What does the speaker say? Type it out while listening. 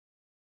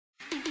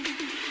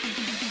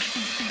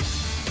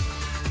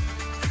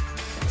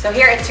So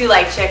here at Two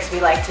Lite Chicks,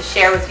 we like to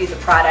share with you the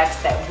products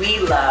that we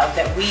love,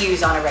 that we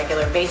use on a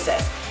regular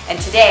basis. And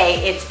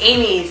today, it's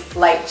Amy's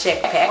Lite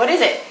Chick Pick. What is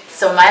it?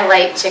 So my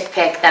Lite Chick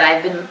Pick that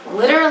I've been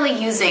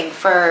literally using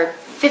for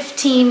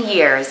 15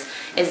 years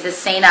is the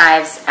St.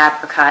 Ives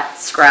Apricot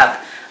Scrub.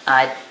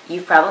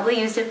 You've probably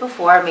used it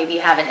before, maybe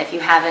you haven't. If you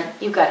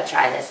haven't, you've got to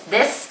try this.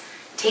 This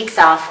takes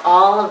off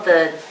all of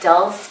the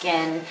dull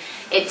skin.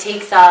 It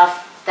takes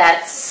off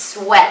that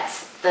sweat,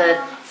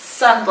 the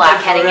sunblock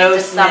heading into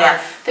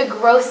summer, the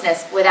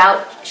grossness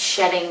without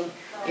shedding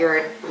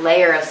your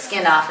layer of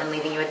skin off and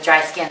leaving you with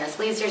dry skin. This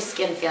leaves your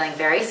skin feeling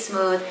very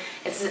smooth.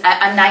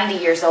 I'm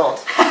 90 years old.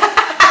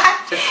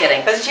 Just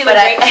kidding. Doesn't she look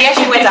great? She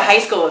actually went to high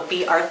school with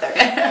B. Arthur.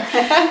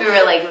 We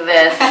were like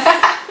this.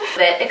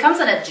 It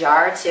comes in a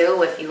jar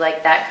too, if you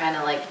like that kind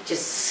of like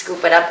just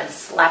scoop it up and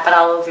slap it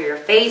all over your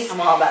face. I'm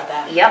all about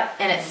that. Yep,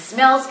 and it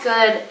smells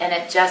good, and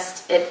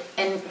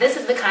and this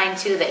is the kind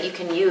too that you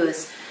can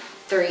use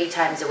 3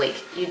 times a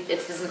week.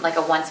 This isn't like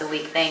a once a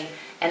week thing.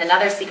 And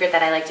another secret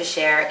that I like to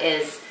share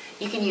is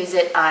you can use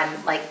it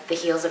on like the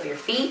heels of your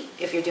feet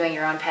if you're doing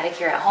your own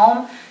pedicure at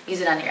home.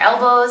 Use it on your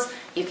elbows.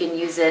 You can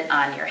use it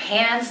on your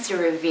hands to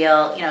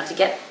reveal, to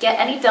get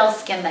any dull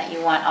skin that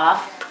you want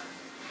off.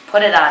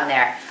 Put it on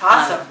there.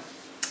 Awesome.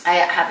 I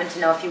happen to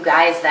know a few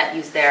guys that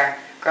use their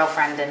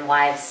girlfriend and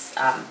wives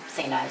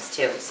St. Ives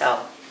too. So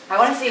I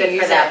want to see you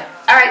use it.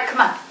 All right,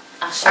 come on.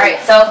 I'll show you.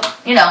 So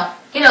you know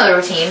the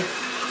routine.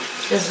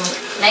 Just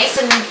nice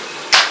and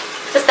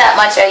just that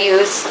much I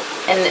use.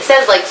 And it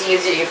says like to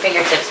use it at your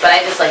fingertips, but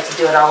I just like to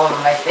do it all over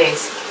my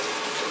face.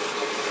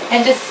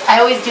 And I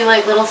always do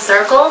like little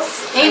circles.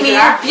 Amy,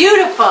 you're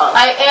beautiful.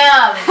 I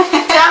am.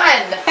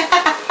 Done.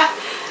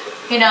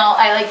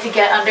 I like to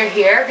get under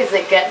here because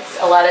it gets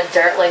a lot of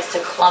dirt, likes to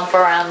clump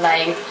around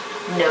my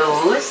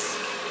nose.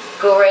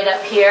 Go right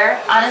up here.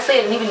 Honestly,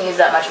 I didn't even use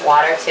that much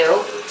water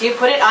too. Do you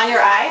put it on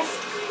your eyes?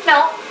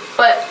 No,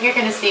 but you're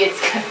going to see it's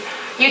good.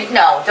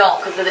 No,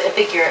 don't, because I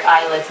think your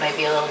eyelids might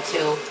be a little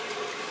too,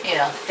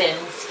 thin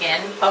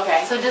skin.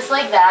 Okay. So just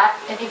like that,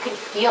 and you can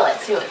feel it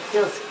too. It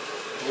feels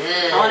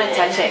good. I want to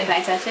touch it. Can I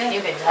touch it?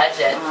 You can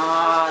touch it.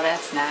 Oh,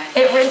 that's nice.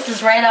 It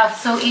rinses right off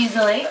so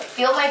easily.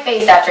 Feel my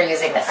face after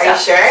using this. Are you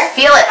sure?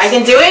 Feel it. I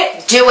can do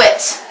it? Do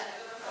it.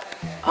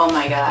 Oh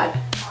my God.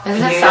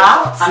 Isn't it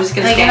soft? I'm just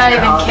going to stand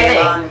here all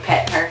day long and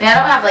pet her. I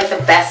don't have like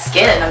the best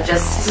skin. I'm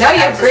just... No, you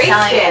have great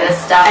skin. You this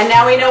stuff. And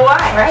now we know why.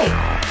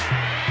 Right.